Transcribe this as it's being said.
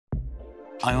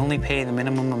I only pay the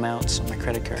minimum amounts on my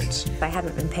credit cards. I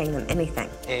haven't been paying them anything.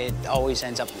 It always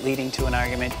ends up leading to an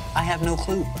argument. I have no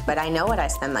clue. But I know what I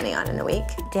spend money on in a week.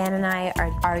 Dan and I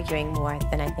are arguing more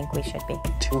than I think we should be.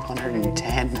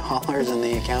 $210 in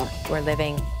the account. We're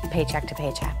living paycheck to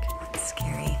paycheck. It's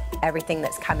scary. Everything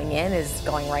that's coming in is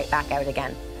going right back out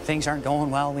again. Things aren't going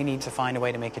well. We need to find a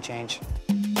way to make a change.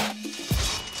 Money,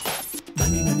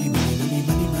 money, money, money,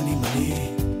 money, money, money.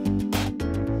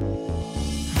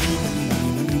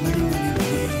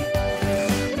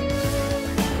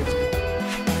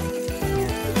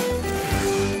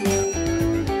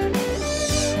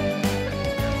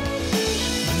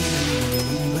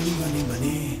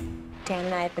 Dan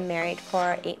and I have been married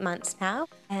for 8 months now,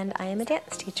 and I am a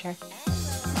dance teacher.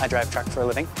 I drive truck for a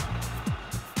living.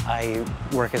 I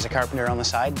work as a carpenter on the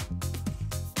side.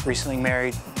 Recently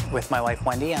married with my wife,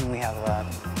 Wendy, and we have a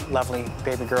lovely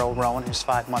baby girl, Rowan, who's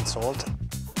 5 months old.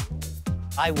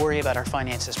 I worry about our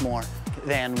finances more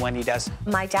than Wendy does.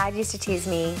 My dad used to tease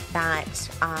me that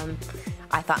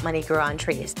I thought money grew on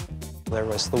trees. There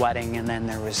was the wedding, and then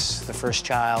there was the first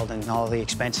child, and all the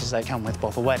expenses that come with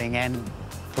both a wedding and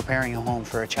preparing a home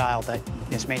for a child. That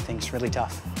has made things really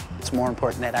tough. It's more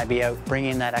important that I be out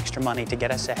bringing that extra money to get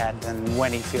us ahead, and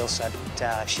Wendy feels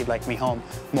that she'd like me home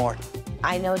more.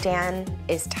 I know Dan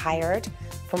is tired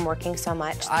from working so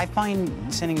much. I find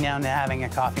sitting down and having a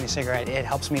coffee and a cigarette, it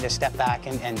helps me to step back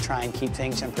and try and keep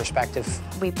things in perspective.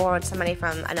 We borrowed some money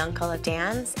from an uncle of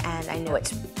Dan's, and I know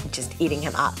it's just eating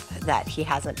him up that he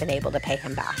hasn't been able to pay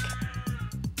him back.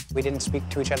 We didn't speak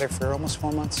to each other for almost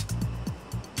 4 months.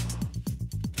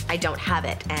 I don't have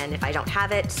it, and if I don't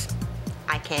have it,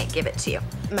 I can't give it to you.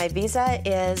 My visa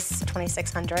is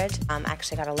 $2,600. I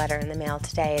actually got a letter in the mail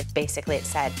today. Basically, it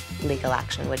said legal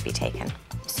action would be taken.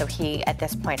 So he, at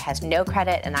this point, has no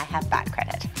credit, and I have bad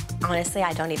credit. Honestly,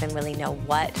 I don't even really know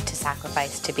what to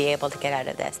sacrifice to be able to get out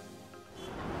of this.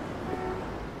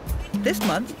 This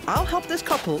month, I'll help this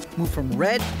couple move from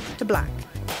red to black.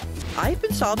 I've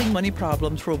been solving money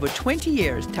problems for over 20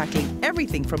 years, tackling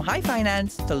everything from high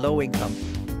finance to low income.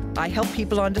 I help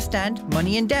people understand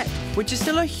money and debt, which is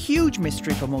still a huge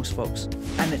mystery for most folks.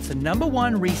 And it's the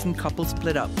 #1 reason couples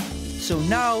split up. So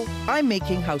now I'm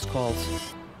making house calls.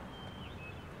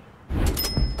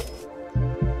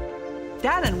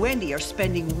 Dan and Wendy are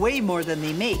spending way more than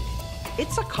they make.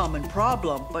 It's a common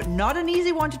problem, but not an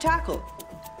easy one to tackle.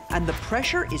 And the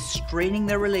pressure is straining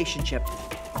their relationship.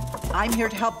 I'm here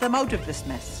to help them out of this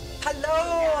mess.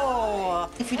 Hello!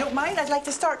 If you don't mind, I'd like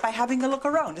to start by having a look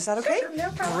around. Is that okay? Sure, no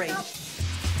problem. Great.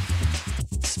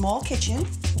 Small kitchen.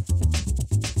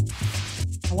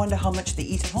 I wonder how much they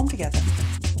eat at home together.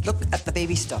 Look at the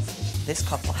baby stuff. This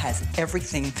couple has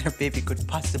everything their baby could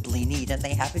possibly need, and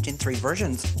they have it in 3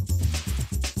 versions.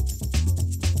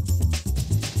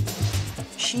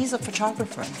 She's a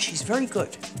photographer, and she's very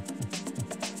good.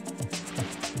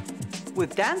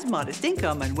 With Dan's modest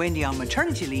income and Wendy on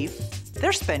maternity leave,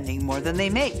 they're spending more than they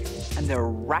make, and they're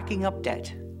racking up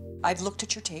debt. I've looked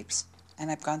at your tapes,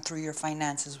 and I've gone through your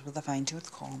finances with a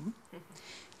fine-tooth comb,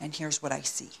 and here's what I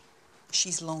see.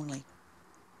 She's lonely.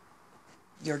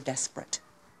 You're desperate.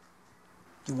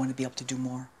 You want to be able to do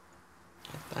more.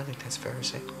 I think that's fair to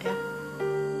say. Yeah.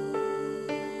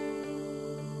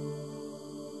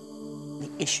 The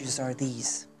issues are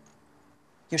these.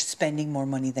 You're spending more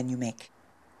money than you make.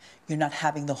 You're not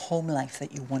having the home life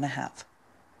that you want to have.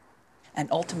 And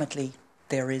ultimately,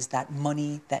 there is that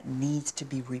money that needs to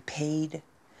be repaid,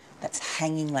 that's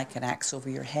hanging like an axe over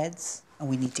your heads, and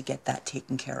we need to get that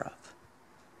taken care of.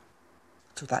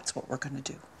 So that's what we're going to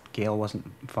do. Gail wasn't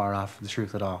far off the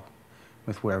truth at all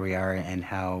with where we are and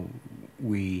how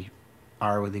we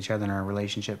are with each other in our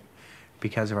relationship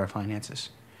because of our finances.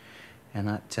 And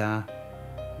that,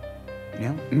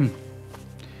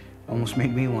 almost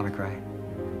made me want to cry.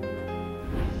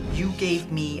 You gave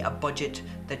me a budget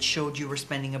that showed you were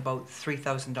spending about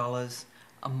 $3,000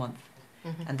 a month.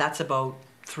 And that's about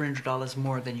 $300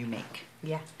 more than you make.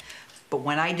 Yeah. But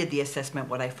when I did the assessment,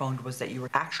 what I found was that you were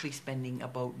actually spending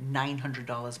about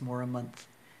 $900 more a month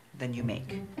than you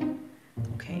make.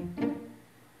 Okay?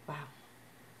 Wow.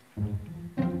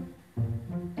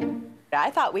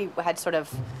 I thought we had sort of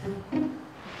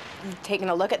taken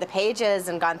a look at the pages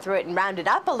and gone through it and rounded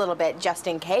up a little bit just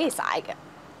in case. I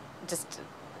just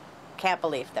can't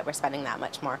believe that we're spending that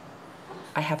much more.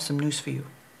 I have some news for you.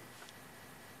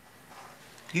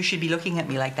 You should be looking at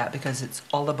me like that because it's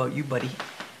all about you, buddy.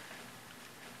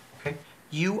 Okay?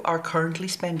 You are currently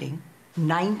spending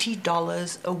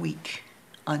 $90 a week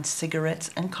on cigarettes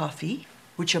and coffee,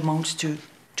 which amounts to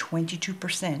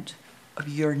 22% of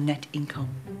your net income.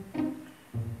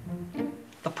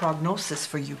 The prognosis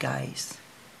for you guys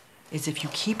is if you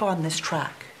keep on this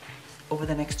track over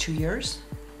the next 2 years,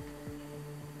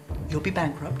 you'll be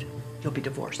bankrupt, you'll be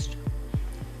divorced,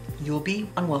 you'll be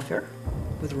on welfare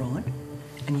with Rowan,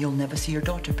 and you'll never see your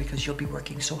daughter because you'll be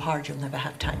working so hard you'll never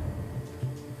have time.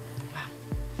 Wow.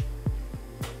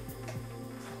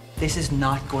 This is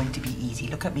not going to be easy.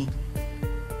 Look at me.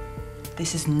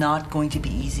 This is not going to be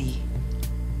easy,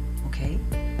 okay?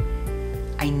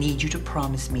 I need you to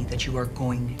promise me that you are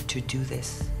going to do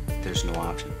this. There's no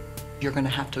option. You're gonna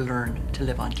have to learn to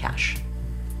live on cash.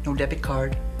 No debit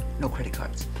card, no credit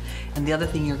cards. And the other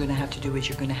thing you're gonna have to do is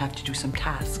you're gonna have to do some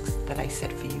tasks that I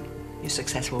set for you. You're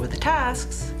successful with the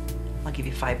tasks, I'll give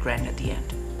you $5 grand at the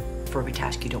end. For every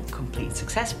task you don't complete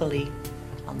successfully,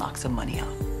 I'll knock some money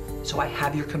off. So I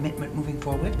have your commitment moving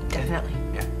forward? Definitely.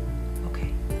 Yeah.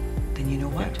 Okay, then you know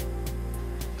what?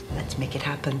 Let's make it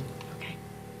happen. Okay.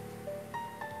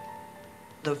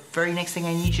 The very next thing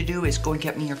I need you to do is go and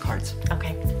get me your cards.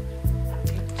 Okay.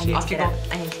 I need Off to you get go. up.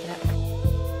 I need to get up.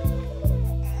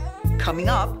 Coming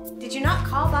up, Did you not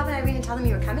call Bob and Irene and tell them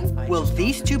you were coming? will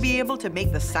these two be able to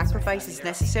make the sacrifices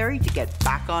necessary to get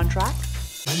back on track?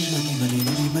 Money, money, money,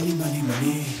 money, money, money,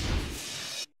 money.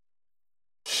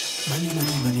 Money,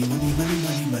 money, money, money, money,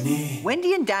 money, money.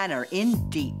 Wendy and Dan are in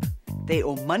deep. They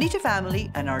owe money to family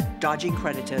and are dodging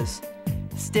creditors.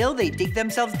 Still, they dig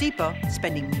themselves deeper,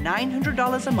 spending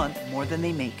 $900 a month more than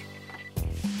they make.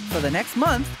 For the next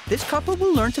month, this couple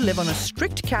will learn to live on a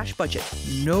strict cash budget.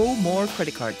 No more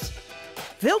credit cards.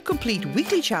 They'll complete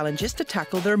weekly challenges to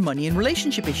tackle their money and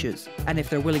relationship issues. And if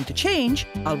they're willing to change,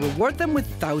 I'll reward them with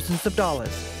thousands of dollars.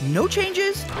 No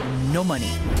changes, no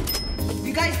money.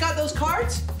 You guys got those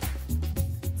cards?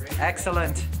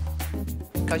 Excellent.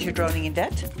 Because you're drowning in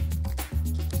debt,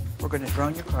 we're going to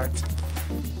drown your cards.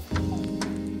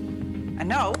 And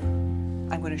now,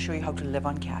 I'm going to show you how to live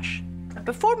on cash.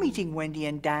 Before meeting Wendy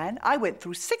and Dan, I went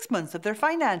through 6 months of their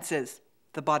finances.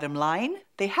 The bottom line,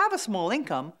 they have a small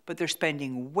income, but they're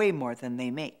spending way more than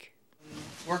they make.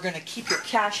 We're going to keep your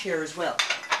cash here as well.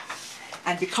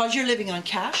 And because you're living on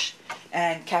cash,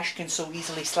 and cash can so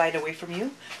easily slide away from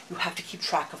you, you have to keep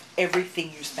track of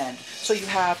everything you spend. So you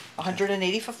have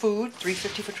 $180 for food,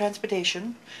 $350 for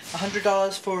transportation,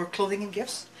 $100 for clothing and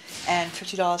gifts, and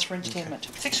 $50 for entertainment.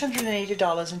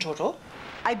 $680 in total.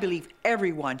 I believe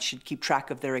everyone should keep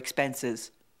track of their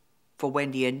expenses. For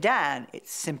Wendy and Dan,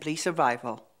 it's simply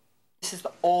survival. This is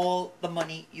all the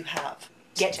money you have.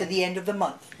 Get to the end of the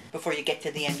month before you get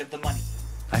to the end of the money.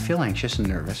 I feel anxious and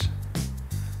nervous.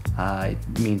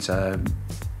 It means a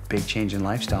big change in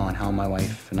lifestyle on how my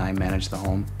wife and I manage the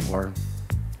home, or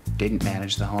didn't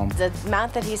manage the home. The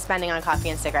amount that he's spending on coffee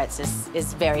and cigarettes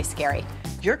is very scary.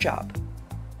 Your job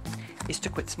is to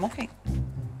quit smoking.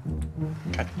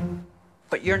 Okay.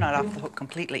 But you're not off the hook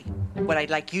completely. What I'd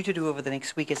like you to do over the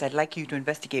next week is I'd like you to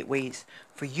investigate ways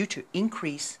for you to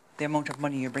increase the amount of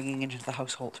money you're bringing into the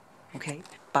household, okay?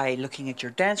 By looking at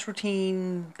your dance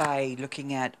routine, by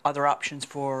looking at other options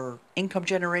for income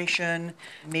generation.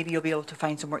 Maybe you'll be able to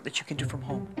find some work that you can do from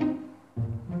home.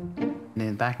 In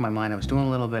the back of my mind, I was doing a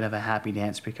little bit of a happy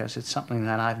dance because it's something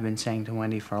that I've been saying to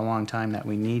Wendy for a long time, that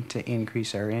we need to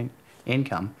increase our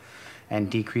income and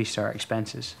decrease our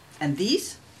expenses. And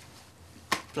these?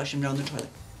 Flush them down the toilet.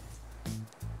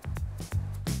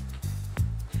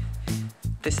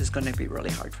 This is going to be really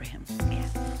hard for him. Yeah.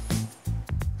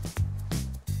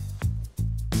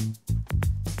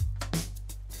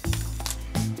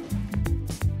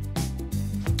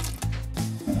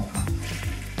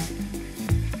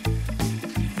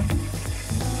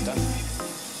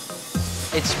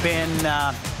 It's been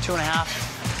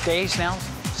 2.5 days now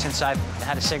since I've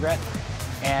had a cigarette.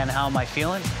 And how am I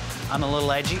feeling? I'm a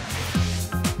little edgy.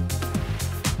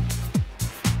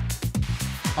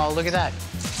 Oh, look at that.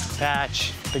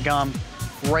 Patch, the gum,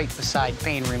 right beside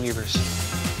pain relievers.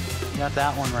 You got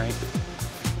that one right.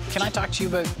 Can I talk to you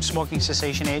about smoking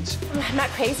cessation aids? I'm not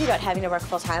crazy about having to work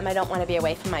full-time. I don't want to be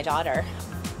away from my daughter.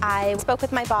 I spoke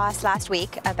with my boss last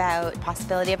week about the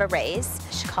possibility of a raise.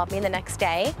 She called me the next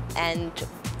day, and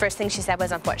first thing she said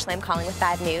was, unfortunately, I'm calling with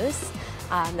bad news,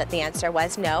 that the answer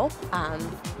was no.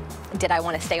 Did I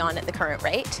want to stay on at the current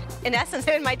rate? In essence,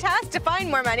 in my task to find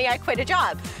more money, I quit a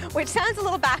job, which sounds a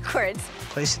little backwards.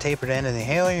 Place the tapered end and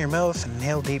inhale in your mouth and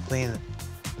inhale deeply, and it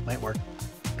might work.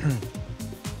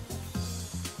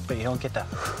 But you don't get the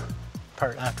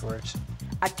part afterwards.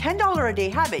 A $10 a day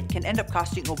habit can end up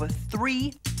costing over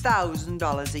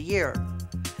 $3,000 a year.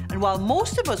 And while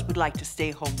most of us would like to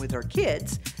stay home with our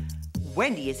kids,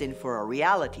 Wendy is in for a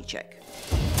reality check.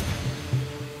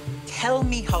 Tell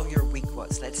me how your week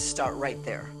was. Let's start right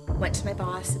there. Went to my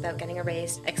boss about getting a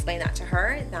raise, explained that to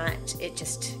her, that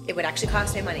it would actually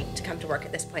cost me money to come to work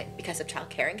at this point because of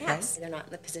childcare and gas. They're not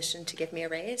in the position to give me a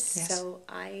raise, so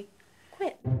I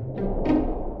quit.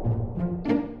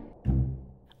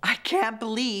 I can't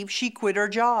believe she quit her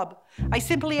job. I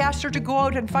simply asked her to go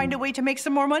out and find a way to make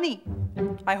some more money.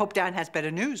 I hope Dan has better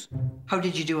news. How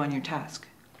did you do on your task?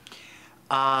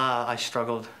 I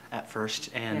struggled at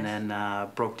first and then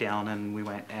broke down, and we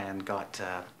went and got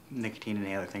nicotine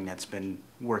inhaler thing that's been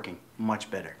working much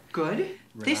better. Good.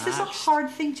 This is a hard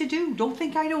thing to do. Don't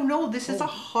think I don't know. This is a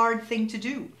hard thing to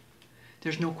do.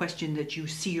 There's no question that you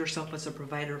see yourself as a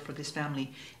provider for this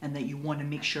family and that you want to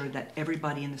make sure that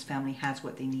everybody in this family has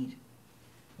what they need.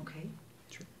 Okay?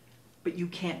 True. But you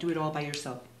can't do it all by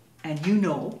yourself. And you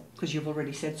know, because you've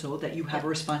already said so, that you have a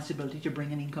responsibility to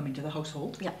bring an income into the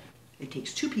household. Yeah. It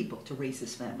takes two people to raise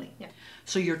this family. Yeah.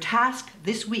 So your task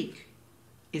this week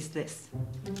is this.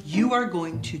 You are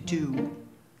going to do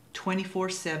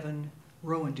 24/7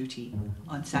 Rowan duty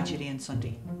on Saturday and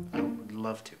Sunday. I would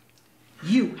love to.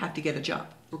 You have to get a job.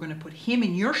 We're going to put him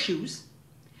in your shoes,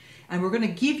 and we're going to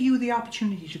give you the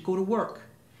opportunity to go to work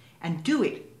and do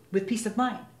it with peace of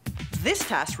mind. This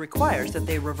task requires that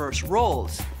they reverse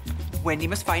roles. Wendy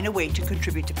must find a way to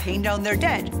contribute to paying down their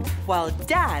debt, while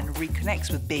Dan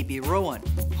reconnects with baby Rowan.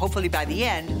 Hopefully by the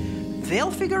end,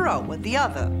 they'll figure out what the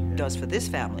other does for this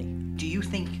family. Do you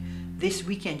think this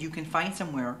weekend you can find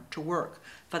somewhere to work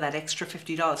for that extra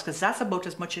 $50? Because that's about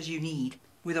as much as you need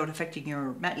without affecting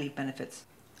your mat leave benefits.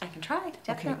 I can try,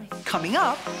 definitely. Okay. Coming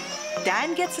up,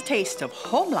 Dan gets a taste of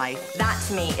home life. That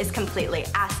to me is completely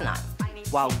asinine.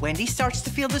 While Wendy starts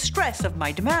to feel the stress of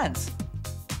my demands.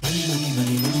 Money, money,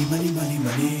 money, money, money, money,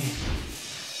 money.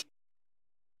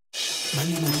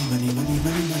 Money, money, money, money,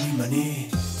 money, money, money.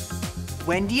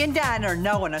 Wendy and Dan are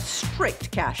now on a strict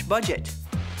cash budget.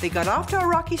 They got off to a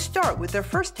rocky start with their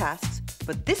first tasks,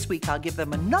 but this week I'll give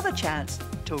them another chance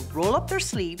to roll up their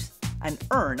sleeves and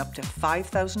earn up to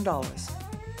 $5,000.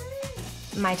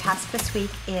 My task this week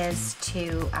is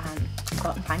to go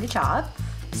out and find a job.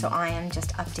 So I am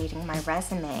just updating my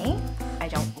resume. I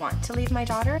don't want to leave my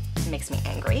daughter. It makes me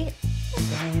angry.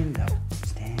 Stand up,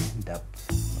 stand up.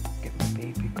 Get my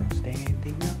baby girl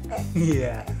standing up.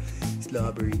 Yeah,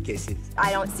 slobbery kisses.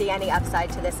 I don't see any upside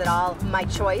to this at all. My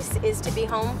choice is to be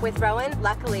home with Rowan.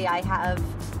 Luckily, I have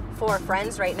 4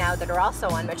 friends right now that are also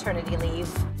on maternity leave.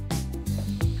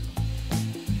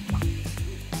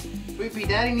 Sweepy,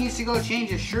 Daddy needs to go change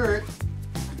his shirt.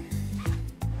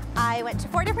 I went to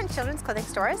 4 different children's clothing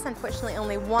stores. Unfortunately,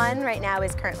 only one right now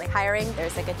is currently hiring.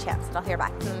 There's a good chance that I'll hear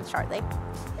back from them shortly.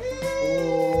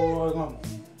 Oh,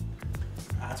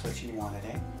 that's what she wanted,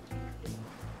 eh?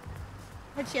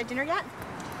 Had she had dinner yet?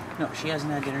 No, she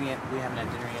hasn't had dinner yet. We haven't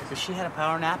had dinner yet. But she had a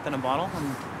power nap and a bottle,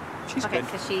 and she's okay, good.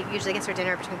 because she usually gets her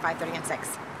dinner between 5:30 and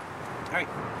 6. All right.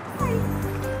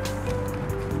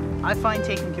 I find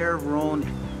taking care of Rowan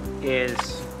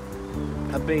is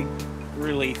a big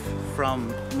relief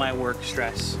from my work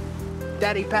stress.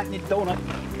 Daddy patting your donut.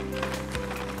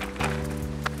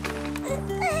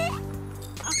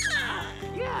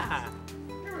 Yeah.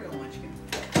 Here we go, Munchkin.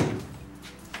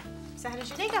 So how did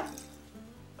your day go?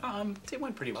 It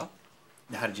went pretty well.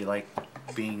 How did you like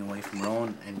being away from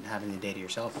Rowan and having the day to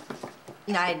yourself?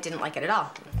 No, I didn't like it at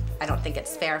all. I don't think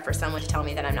it's fair for someone to tell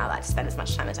me that I'm not allowed to spend as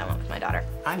much time as I want with my daughter.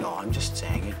 I know, I'm just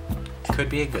saying it could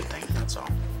be a good thing, that's all.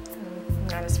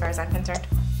 Not as far as I'm concerned.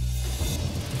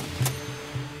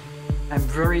 I'm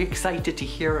very excited to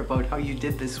hear about how you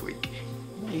did this week.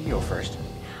 You go first.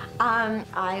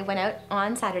 I went out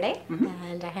on Saturday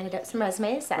and I handed out some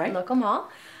resumes at the local mall.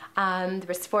 There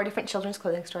was 4 different children's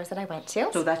clothing stores that I went to.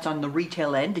 So that's on the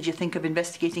retail end. Did you think of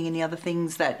investigating any other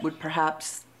things that would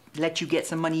perhaps let you get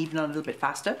some money even a little bit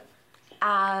faster?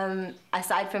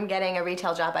 Aside from getting a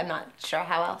retail job, I'm not sure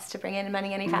how else to bring in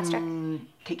money any faster.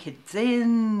 Take kids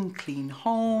in, clean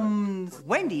homes.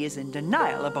 Wendy is in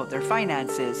denial about their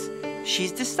finances.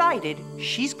 She's decided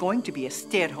she's going to be a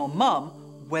stay-at-home mom,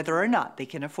 whether or not they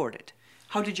can afford it.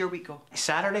 How did your week go?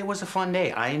 Saturday was a fun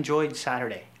day. I enjoyed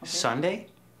Saturday. Okay. Sunday,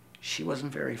 she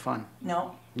wasn't very fun.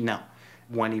 No? No.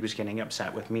 Wendy was getting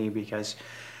upset with me because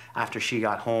after she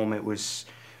got home, it was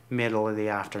middle of the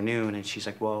afternoon, and she's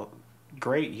like, well,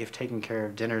 great, you've taken care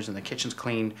of dinners and the kitchen's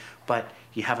clean, but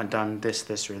you haven't done this,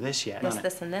 this, or this yet.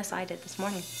 This, and this I did this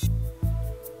morning.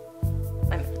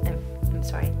 I'm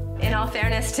sorry. In all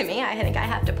fairness to me, I think I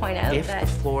have to point out if that the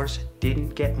floors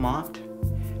didn't get mopped,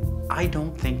 I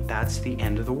don't think that's the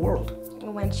end of the world.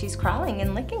 when she's crawling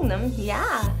and licking them,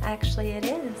 yeah, actually it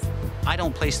is. I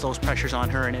don't place those pressures on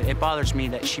her, and it bothers me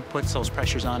that she puts those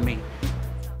pressures on me.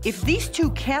 If these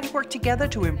two can't work together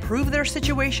to improve their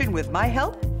situation with my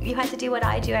help, You had to do what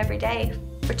I do every day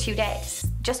for 2 days,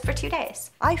 just for 2 days.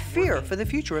 I fear for the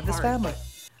future of this family.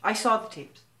 I saw the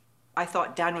tapes. I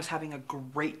thought Dan was having a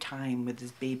great time with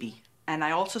his baby. And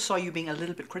I also saw you being a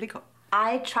little bit critical.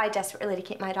 I tried desperately to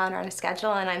keep my daughter on a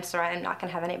schedule, and I'm sorry, I'm not going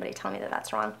to have anybody tell me that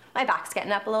that's wrong. My back's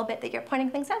getting up a little bit that you're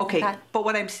pointing things out. Okay, but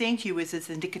what I'm saying to you is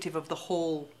it's indicative of the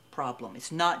whole problem.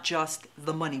 It's not just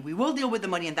the money. We will deal with the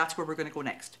money, and that's where we're going to go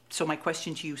next. So my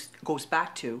question to you goes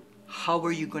back to, how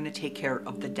are you going to take care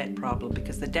of the debt problem?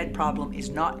 Because the debt problem is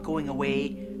not going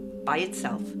away by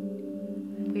itself.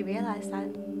 We realize that.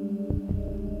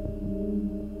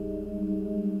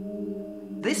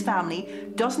 This family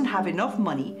doesn't have enough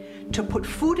money to put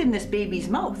food in this baby's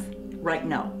mouth right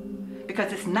now.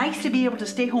 Because it's nice to be able to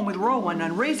stay home with Rowan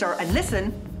and raise her, and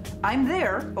listen, I'm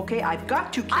there, okay? I've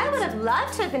got 2 kids. I would have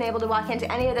loved to have been able to walk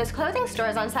into any of those clothing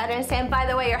stores on Saturday and say, and by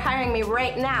the way, you're hiring me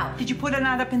right now. Did you put an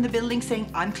ad up in the building saying,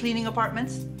 I'm cleaning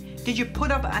apartments? Did you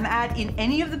put up an ad in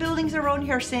any of the buildings around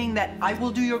here saying that I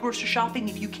will do your grocery shopping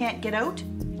if you can't get out?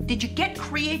 Did you get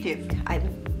creative?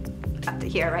 I'm up to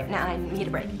here right now. I need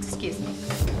a break. Excuse me.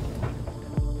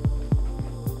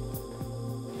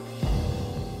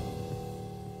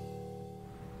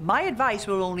 My advice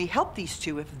will only help these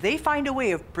two if they find a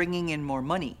way of bringing in more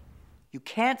money. You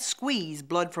can't squeeze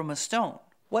blood from a stone.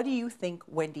 What do you think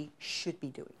Wendy should be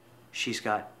doing? She's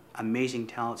got amazing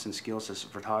talents and skills as a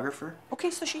photographer.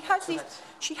 Okay, so she has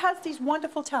these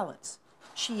wonderful talents.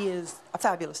 She is a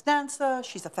fabulous dancer,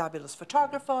 she's a fabulous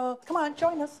photographer. Come on,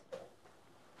 join us.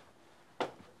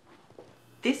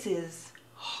 This is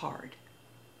hard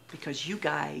because you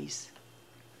guys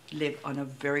live on a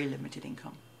very limited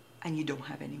income and you don't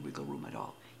have any wiggle room at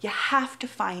all. You have to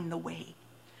find the way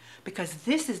because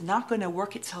this is not going to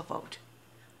work itself out.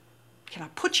 Can I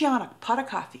put you on a pot of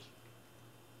coffee?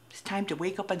 It's time to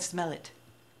wake up and smell it.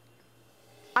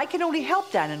 I can only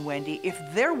help Dan and Wendy if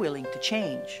they're willing to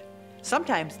change.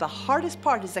 Sometimes the hardest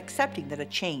part is accepting that a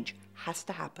change has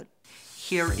to happen.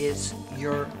 Here is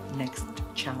your next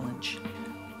challenge.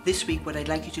 This week, what I'd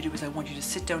like you to do is I want you to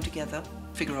sit down together,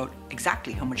 figure out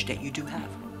exactly how much debt you do have.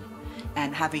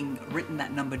 And having written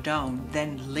that number down,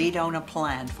 then lay down a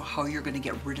plan for how you're going to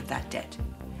get rid of that debt.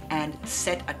 And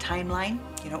set a timeline.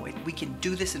 You know, we can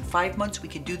do this in 5 months, we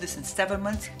can do this in 7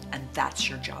 months, and that's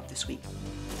your job this week.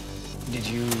 Did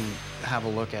you have a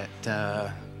look at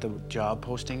the job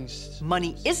postings?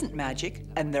 Money isn't magic,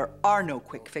 and there are no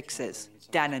quick fixes.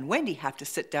 Dan and Wendy have to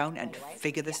sit down and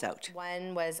figure this out.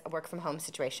 One was a work from home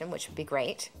situation, which would be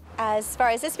great. As far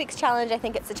as this week's challenge, I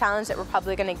think it's a challenge that we're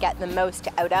probably going to get the most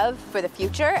out of for the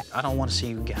future. I don't want to see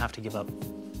you have to give up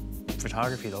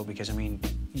photography, though, because, I mean,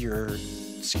 your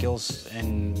skills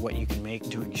and what you can make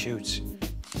doing shoots.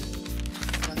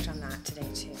 I worked on that today,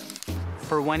 too.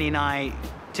 For Wendy and I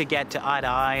to get to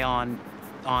eye on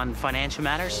financial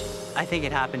matters, I think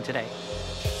it happened today.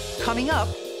 Coming up,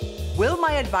 will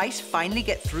my advice finally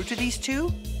get through to these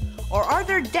two? Or are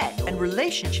their debt and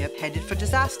relationship headed for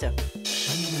disaster?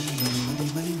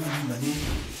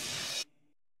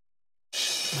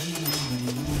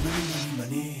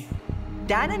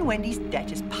 Dan and Wendy's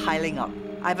debt is piling up.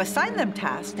 I've assigned them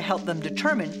tasks to help them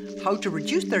determine how to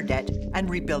reduce their debt and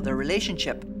rebuild their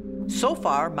relationship. So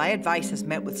far, my advice has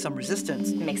met with some resistance.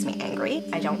 It makes me angry.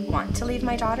 I don't want to leave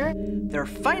my daughter. Their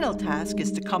final task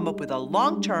is to come up with a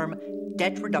long-term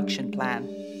debt reduction plan.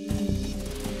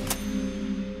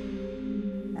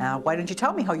 Why don't you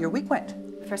tell me how your week went?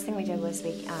 The first thing we did was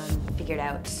we figured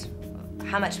out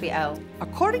how much we owe.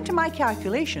 According to my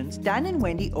calculations, Dan and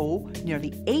Wendy owe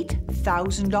nearly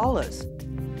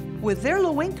 $8,000. With their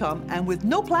low income and with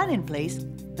no plan in place,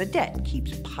 the debt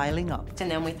keeps piling up. And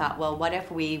then we thought, well, what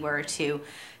if we were to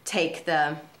take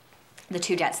the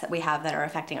 2 debts that we have that are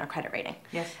affecting our credit rating?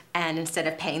 Yes. And instead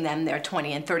of paying them their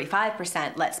 20 and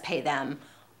 35%, let's pay them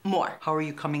more. How are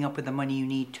you coming up with the money you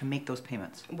need to make those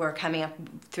payments? We're coming up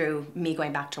through me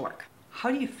going back to work. How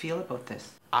do you feel about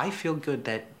this? I feel good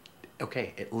that,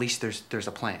 okay, at least there's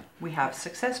a plan. We have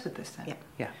success with this then? Yeah.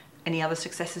 Yeah. Any other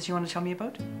successes you want to tell me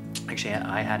about? Actually,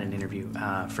 I had an interview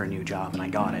for a new job, and I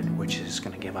got it, which is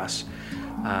going to give us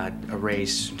a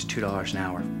raise to $2 an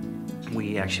hour.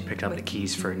 We actually picked up the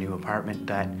keys for a new apartment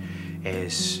that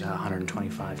is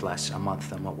 $125 less a month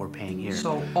than what we're paying here.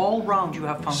 So all round you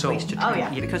have found ways to turn. Oh,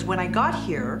 yeah. Because when I got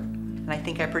here, and I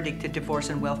think I predicted divorce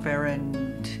and welfare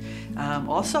and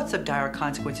all sorts of dire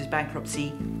consequences,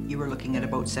 bankruptcy, you were looking at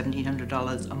about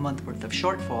 $1,700 a month worth of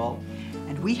shortfall,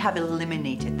 and we have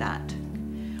eliminated that.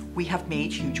 We have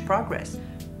made huge progress.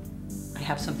 I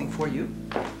have something for you.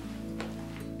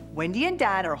 Wendy and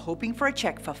Dan are hoping for a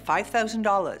check for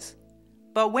 $5,000.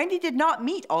 But Wendy did not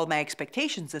meet all my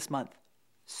expectations this month.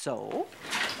 So,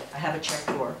 I have a check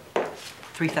for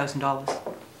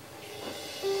 $3,000.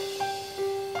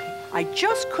 I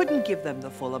just couldn't give them the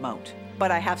full amount,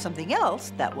 but I have something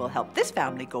else that will help this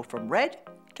family go from red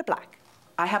to black.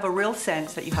 I have a real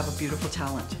sense that you have a beautiful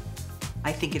talent.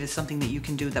 I think it is something that you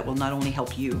can do that will not only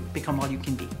help you become all you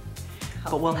can be,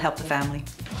 but will help the family.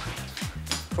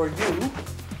 For you,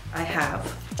 I have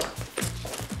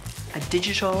a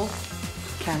digital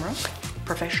camera,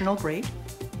 professional grade.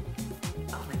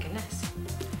 Oh my goodness.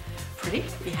 Pretty?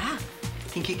 Yeah.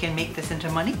 Think you can make this into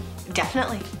money?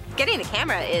 Definitely. Getting the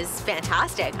camera is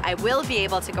fantastic. I will be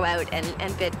able to go out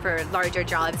and bid for larger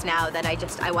jobs now that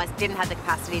didn't have the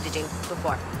capacity to do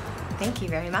before. Thank you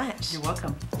very much. You're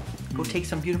welcome. Go take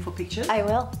some beautiful pictures. I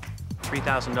will.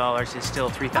 $3,000 is still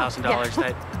 $3,000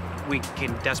 that we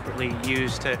can desperately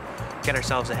use to get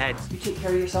ourselves ahead. You take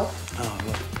care of yourself? Oh,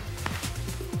 well.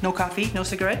 No coffee, no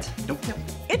cigarettes? Nope.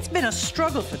 It's been a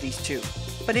struggle for these two,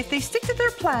 but if they stick to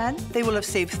their plan, they will have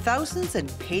saved thousands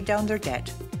and paid down their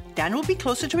debt. Dan will be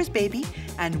closer to his baby,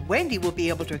 and Wendy will be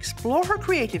able to explore her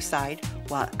creative side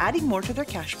while adding more to their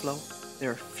cash flow.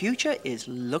 Their future is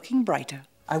looking brighter.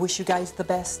 I wish you guys the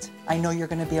best. I know you're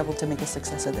going to be able to make a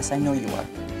success of this. I know you are.